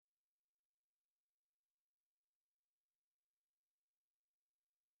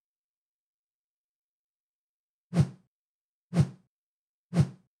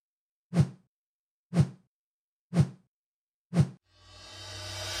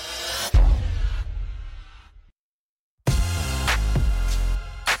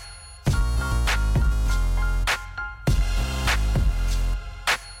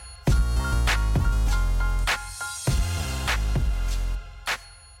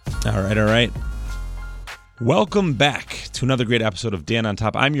All right. Welcome back to another great episode of Dan on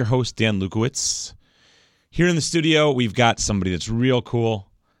Top. I'm your host, Dan Lukowitz. Here in the studio, we've got somebody that's real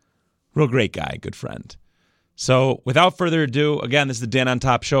cool, real great guy, good friend. So without further ado, again, this is the Dan on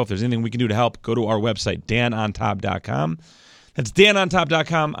Top show. If there's anything we can do to help, go to our website, danontop.com. That's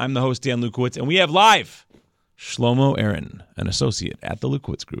danontop.com. I'm the host, Dan Lukowitz, and we have live Shlomo Aaron, an associate at the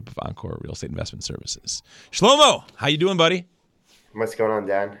Lukowitz Group of Encore Real Estate Investment Services. Shlomo, how you doing, buddy? What's going on,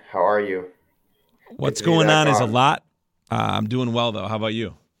 Dan? How are you? What's going on is a lot. I'm doing well, though. How about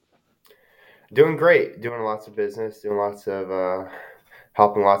you? Doing great. Doing lots of business, doing lots of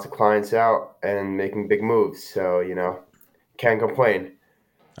helping lots of clients out and making big moves. So, can't complain.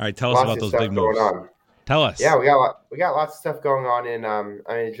 All right, tell us about those big moves. Going on. Tell us. Yeah, we got lots of stuff going on in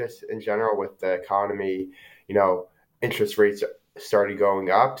just in general with the economy. Interest rates started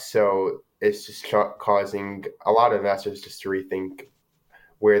going up, so it's just causing a lot of investors just to rethink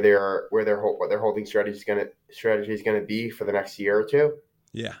what their holding strategy is going to be for the next year or two.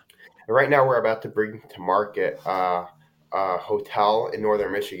 Yeah. And right now, we're about to bring to market a hotel in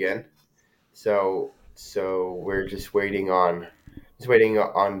northern Michigan. So we're just waiting on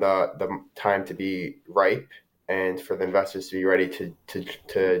the time to be ripe and for the investors to be ready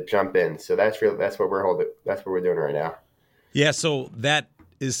to jump in. So that's what we're doing right now. Yeah. So that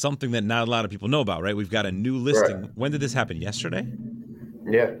is something that not a lot of people know about, right? We've got a new listing. Right. When did this happen? Yesterday?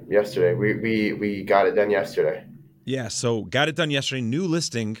 Yeah, yesterday. We got it done yesterday. Yeah, so got it done yesterday. New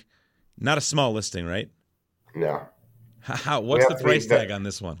listing, not a small listing, right? No. What's the price tag on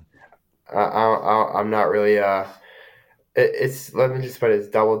this one? I'm not really. It's let me just put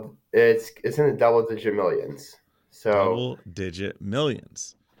it. It's in the double digit millions. So double digit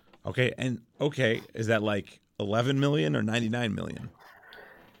millions. Okay, is that like 11 million or 99 million?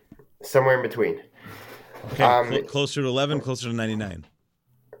 Somewhere in between. Okay, closer to 11, closer to 99.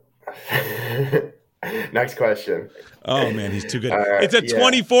 Next question. Oh man, he's too good. It's a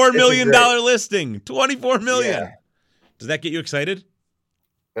 $24 million listing. $24 million. Yeah. Does that get you excited?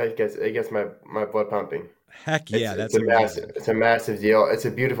 It gets my blood pumping. Heck yeah, it's a massive deal. It's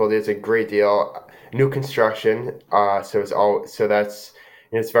a beautiful deal. It's a great deal. New construction. It's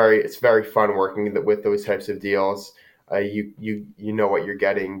very fun working with those types of deals. You know what you're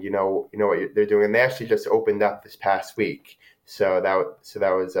getting. You know what they're doing. And they actually just opened up this past week. So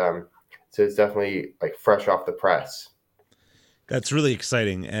it's definitely like fresh off the press. That's really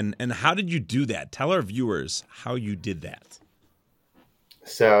exciting. And how did you do that? Tell our viewers how you did that.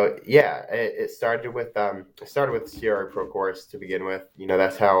 So yeah, it started with CRE Pro Course to begin with.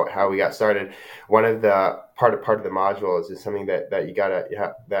 That's how we got started. One of the part of the modules is something that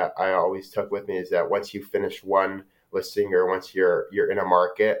that I always took with me is that once you finish one listing or once you're in a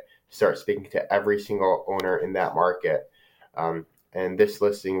market, start speaking to every single owner in that market. And this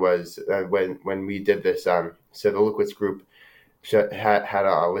listing was when we did this. So the Lukowitz Group had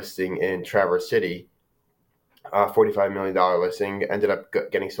a listing in Traverse City, $45 million listing, ended up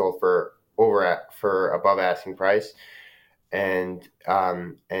getting sold for above asking price, and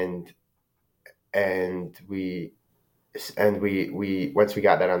we once we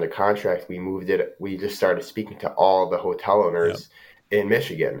got that under contract, we moved it. We just started speaking to all the hotel owners in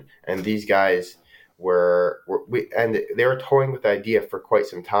Michigan, and these guys and they were toying with the idea for quite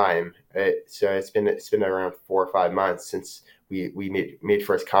some time. So it's been around 4 or 5 months since we made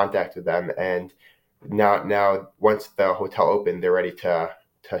first contact with them, and now once the hotel opened, they're ready to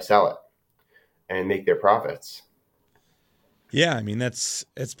sell it and make their profits. Yeah, I mean it's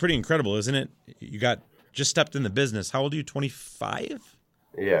pretty incredible, isn't it? You just stepped in the business. How old are you? 25?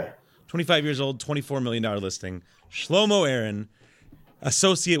 Yeah. 25 years old, $24 million listing. Shlomo Aaron,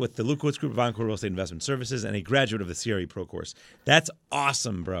 associate with the Lukowitz Group of Encore Real Estate Investment Services and a graduate of the CRE Pro Course. That's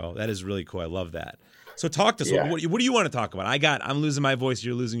awesome, bro. That is really cool. I love that. So talk to us. Yeah. What do you want to talk about? I'm losing my voice.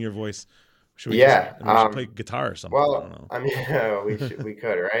 You're losing your voice. Should we should play guitar or something? Well, I mean, we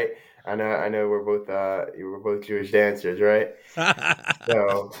could, right? I know we're both Jewish dancers, right?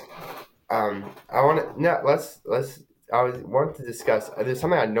 So, I wanted to discuss. There's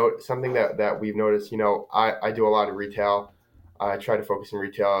something that we've noticed. I do a lot of retail. I try to focus on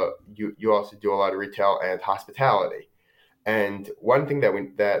retail. You also do a lot of retail and hospitality. And one thing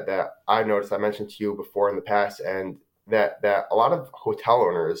that I've noticed, I mentioned to you before in the past, and that a lot of hotel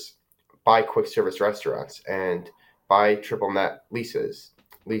owners buy quick service restaurants and buy triple net lease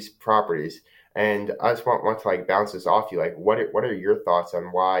properties. And I just want to bounce this off you. What are your thoughts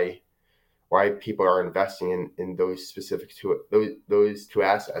on why people are investing in those specific those two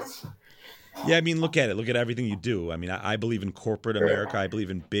assets? Yeah, I mean, look at it. Look at everything you do. I mean, I believe in corporate America. I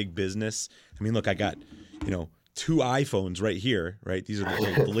believe in big business. I mean, look, I got, two iPhones right here, right? These are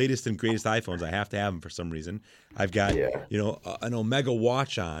the latest and greatest iPhones. I have to have them for some reason. I've got, an Omega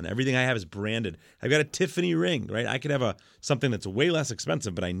watch on. Everything I have is branded. I've got a Tiffany ring, right? I could have something that's way less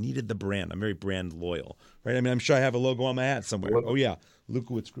expensive, but I needed the brand. I'm very brand loyal, right? I mean, I'm sure I have a logo on my hat somewhere. Oh yeah,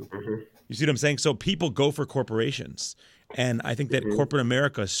 Lukowitz Group. Mm-hmm. You see what I'm saying? So people go for corporations. And I think that corporate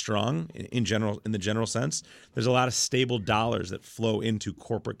America is strong in the general sense. There's a lot of stable dollars that flow into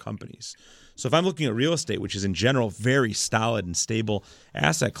corporate companies. So if I'm looking at real estate, which is in general very solid and stable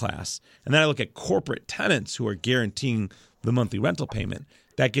asset class, and then I look at corporate tenants who are guaranteeing the monthly rental payment,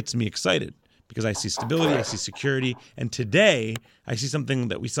 that gets me excited because I see stability, I see security, and today I see something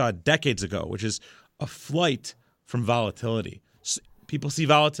that we saw decades ago, which is a flight from volatility. People see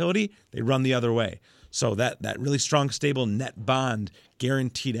volatility, they run the other way. So that really strong, stable net bond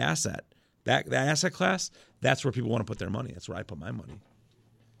guaranteed asset, that asset class, that's where people want to put their money. That's where I put my money.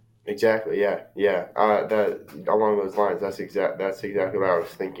 Exactly. Yeah. Along those lines, that's exactly what I was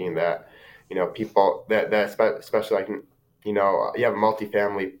thinking. That people that especially like you have a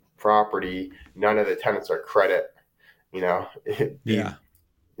multifamily property, none of the tenants are credit. B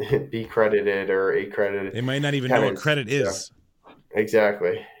credited or A credited. They might not even tenants, know what credit is. So.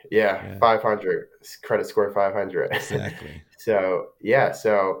 Exactly. Yeah. 500 credit score 500. Exactly. So that's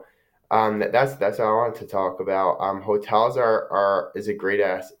what I wanted to talk about. Hotels is a great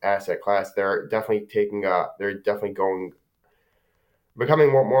asset class. They're definitely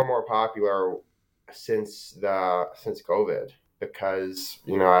becoming more and more popular since COVID because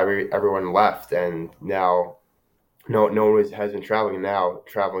everyone left and now no one has been traveling, and now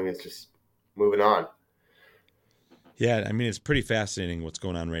traveling is just moving on. Yeah, I mean, it's pretty fascinating what's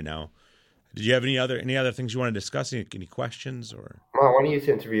going on right now. Did you have any other things you want to discuss? Any questions or? Well, why don't you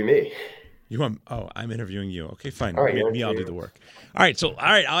interview me? I'm interviewing you. Okay, fine. All right, me, I'll do the work. All right,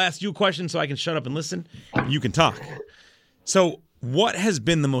 I'll ask you a question so I can shut up and listen. And you can talk. So, what has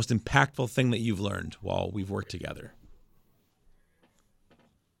been the most impactful thing that you've learned while we've worked together?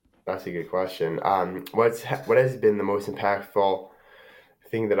 That's a good question. What has been the most impactful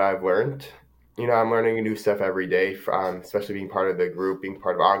thing that I've learned? I'm learning new stuff every day, especially being part of the group, being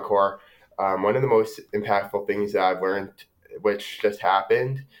part of Encore. One of the most impactful things that I've learned, which just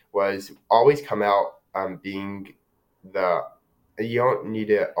happened, was always come out being you don't need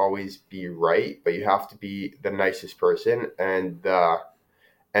to always be right, but you have to be the nicest person and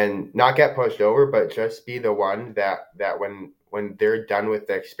not get pushed over, but just be the one that when they're done with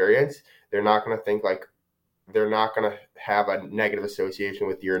the experience, they're not going to think like, they're not going to have a negative association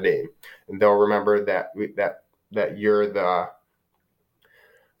with your name, and they'll remember that you're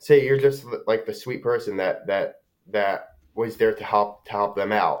you're just like the sweet person that was there to help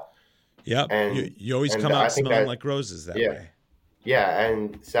them out. Yep. And you always come out smelling like roses that way. Yeah,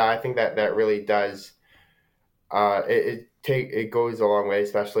 and so I think that really does. It goes a long way,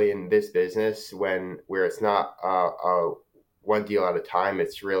 especially in this business where it's not one deal at a time.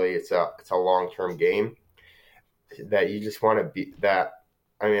 It's a long-term game. That you just want to be that.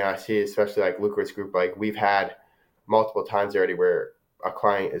 I mean, I see, especially like Lukowitz Group, like we've had multiple times already where a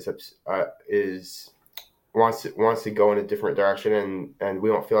client wants to go in a different direction and we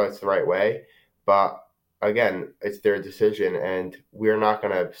don't feel it's the right way. But again, it's their decision, and we're not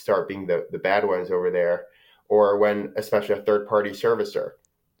going to start being the bad ones over there. Or when, especially a third party servicer,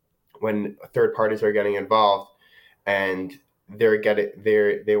 when third parties are getting involved and they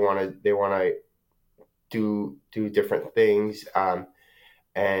want to do different things, and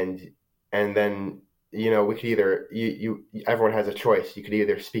then we could either everyone has a choice. You could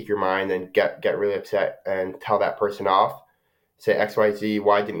either speak your mind and get really upset and tell that person off, say XYZ,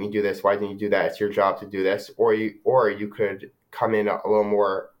 why didn't you do this, why didn't you do that, it's your job to do this, or you could come in a little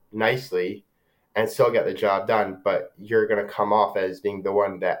more nicely and still get the job done, but you're going to come off as being the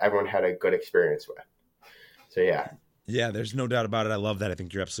one that everyone had a good experience with. So yeah, there's no doubt about it. I love that. I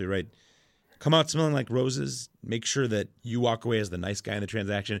think you're absolutely right. Come out smelling like roses. Make sure that you walk away as the nice guy in the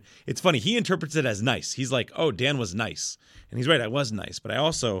transaction. It's funny. He interprets it as nice. He's like, oh, Dan was nice. And he's right. I was nice. But I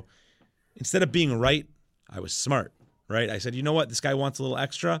also, instead of being right, I was smart, right? I said, you know what? This guy wants a little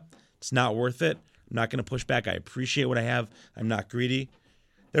extra. It's not worth it. I'm not going to push back. I appreciate what I have. I'm not greedy.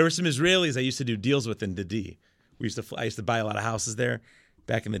 There were some Israelis I used to do deals with in Didi. I used to buy a lot of houses there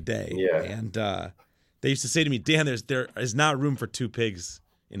back in the day. Yeah. And they used to say to me, Dan, there is not room for two pigs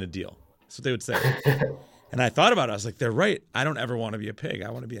in a deal. That's what they would say. And I thought about it. I was like, they're right. I don't ever want to be a pig.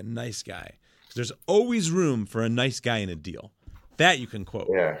 I want to be a nice guy. There's always room for a nice guy in a deal. That you can quote.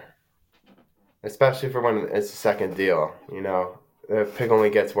 Yeah. Especially for when it's a second deal. The pig only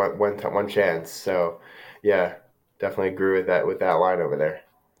gets one chance. So, yeah, definitely agree with that line over there.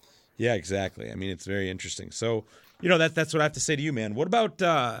 Yeah, exactly. I mean, it's very interesting. So, that's what I have to say to you, man. What about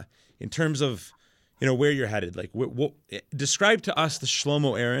in terms of, where you're headed? Like, what describe to us the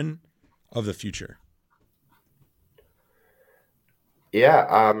Shlomo Aaron of the future. Yeah,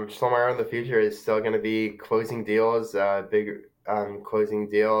 Shlomo Aaron in the future is still going to be closing deals, big closing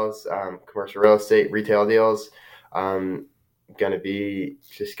deals, commercial real estate, retail deals. Going to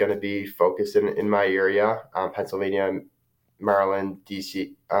be focused in my area, Pennsylvania, Maryland,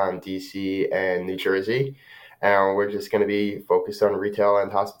 DC, and New Jersey. And we're just going to be focused on retail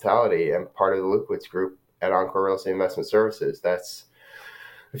and hospitality and part of the Lukowitz Group at Encore Real Estate Investment Services. That's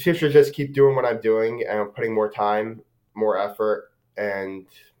the future. Just keep doing what I'm doing and putting more time, more effort, and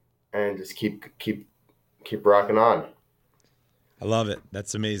just keep rocking on. I love it.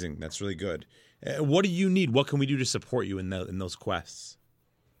 That's amazing. That's really good. What do you need? What can we do to support you in those quests?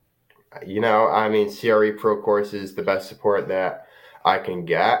 CRE Pro Course is the best support that I can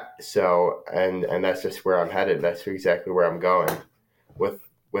get. So, and that's just where I'm headed. That's exactly where I'm going with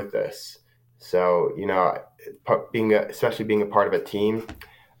this. So, especially being a part of a team,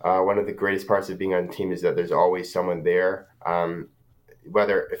 one of the greatest parts of being on a team is that there's always someone there. I'm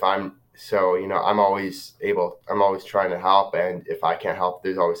always trying to help. And if I can't help,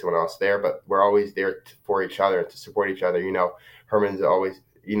 there's always someone else there, but we're always there for each other, to support each other. Herman's always,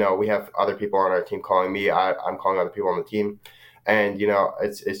 we have other people on our team calling me. I'm calling other people on the team. And,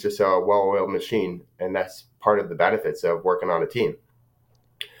 it's just a well-oiled machine. And that's part of the benefits of working on a team.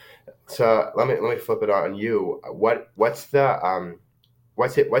 So let me flip it on you. What's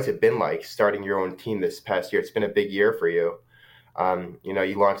it been like starting your own team this past year? It's been a big year for you.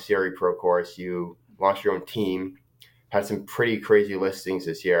 You launched CRE Pro Course, you launched your own team, had some pretty crazy listings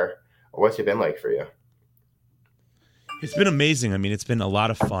this year. What's it been like for you? It's been amazing. I mean, it's been a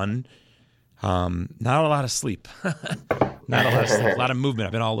lot of fun. Not a lot of sleep. Not a lot of sleep. A lot of movement.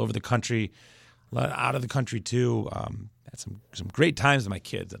 I've been all over the country, a lot out of the country too. Had some great times with my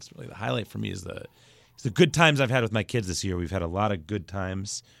kids. That's really the highlight for me is the good times I've had with my kids this year. We've had a lot of good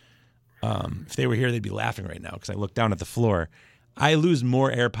times. If they were here, they'd be laughing right now because I look down at the floor. I lose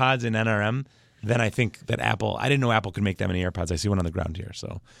more AirPods in NRM than I think that Apple. I didn't know Apple could make that many AirPods. I see one on the ground here.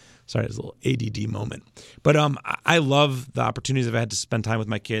 So sorry, it's a little ADD moment. But I love the opportunities I've had to spend time with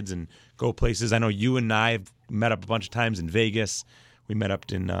my kids and go places. I know you and I have met up a bunch of times in Vegas. We met up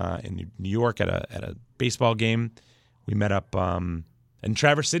in New York at a baseball game. We met up in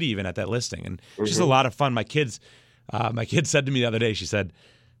Traverse City even at that listing, and just a lot of fun. My kid said to me the other day, she said,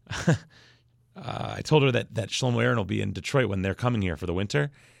 I told her that Shlomo Aaron will be in Detroit when they're coming here for the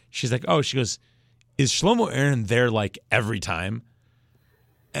winter. She's like, oh, she goes, is Shlomo Aaron there like every time?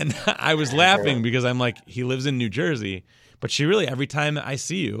 And I was laughing because I'm like, he lives in New Jersey, but she really, every time I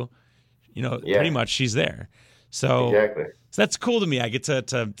see you, pretty much she's there. So, exactly. So that's cool to me. I get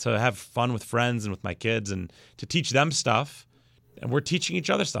to have fun with friends and with my kids and to teach them stuff. And we're teaching each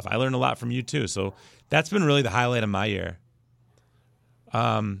other stuff. I learned a lot from you too. So that's been really the highlight of my year.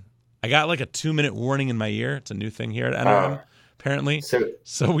 I got like a 2-minute warning in my ear. It's a new thing here at NRM, apparently.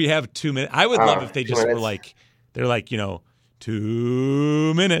 So we have 2 minutes. I would love if they just were like, they're like,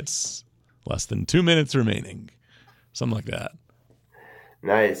 2 minutes, less than 2 minutes remaining. Something like that.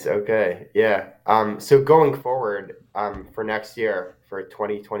 Nice. Okay. Yeah. So going forward, for next year, for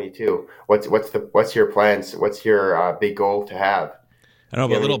 2022, what's your plans? What's your big goal to have? I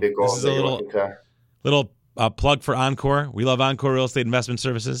don't know, but this is a little plug for Encore. We love Encore Real Estate Investment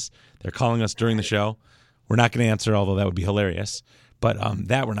Services. They're calling us during the show. We're not going to answer, although that would be hilarious. But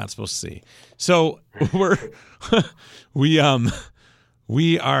that we're not supposed to see. So we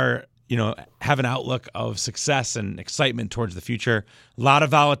are have an outlook of success and excitement towards the future. A lot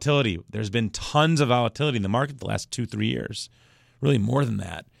of volatility. There's been tons of volatility in the market the last 2-3 years, really more than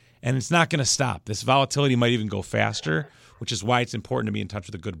that. And it's not going to stop. This volatility might even go faster, which is why it's important to be in touch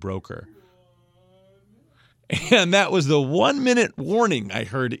with a good broker. And that was the 1-minute warning I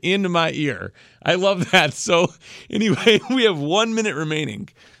heard in my ear. I love that. So anyway, we have 1 minute remaining.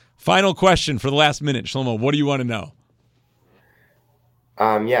 Final question for the last minute. Shlomo, what do you want to know?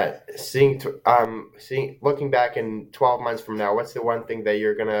 Looking back in 12 months from now, what's the one thing that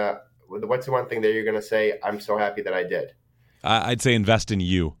you're gonna say, I'm so happy that I did? I'd say invest in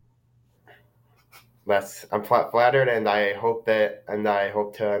you. I'm flattered, and I hope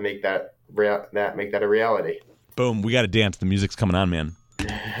to make that a reality. Boom, we got to dance. The music's coming on, man.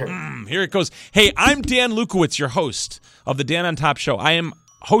 Here it goes. Hey, I'm Dan Lukowitz, your host of the Dan on Top Show. I am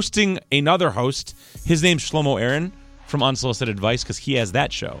hosting another host. His name's Shlomo Aaron from Unsolicited Advice because he has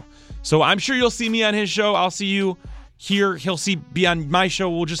that show. So I'm sure you'll see me on his show. I'll see you here. He'll be on my show.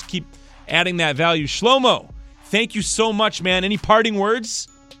 We'll just keep adding that value. Shlomo, thank you so much, man. Any parting words?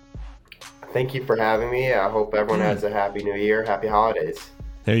 Thank you for having me. I hope everyone has a happy new year. Happy holidays.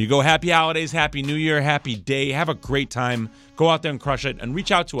 There you go. Happy holidays, happy new year, happy day. Have a great time. Go out there and crush it and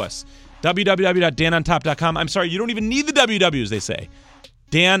reach out to us. www.danontop.com. I'm sorry, you don't even need the WWs, they say.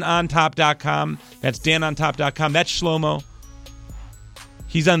 danontop.com. That's danontop.com. That's Shlomo.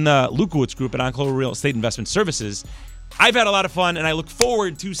 He's on the Lukowitz Group at Enclo Real Estate Investment Services. I've had a lot of fun, and I look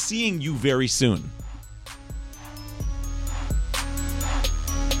forward to seeing you very soon.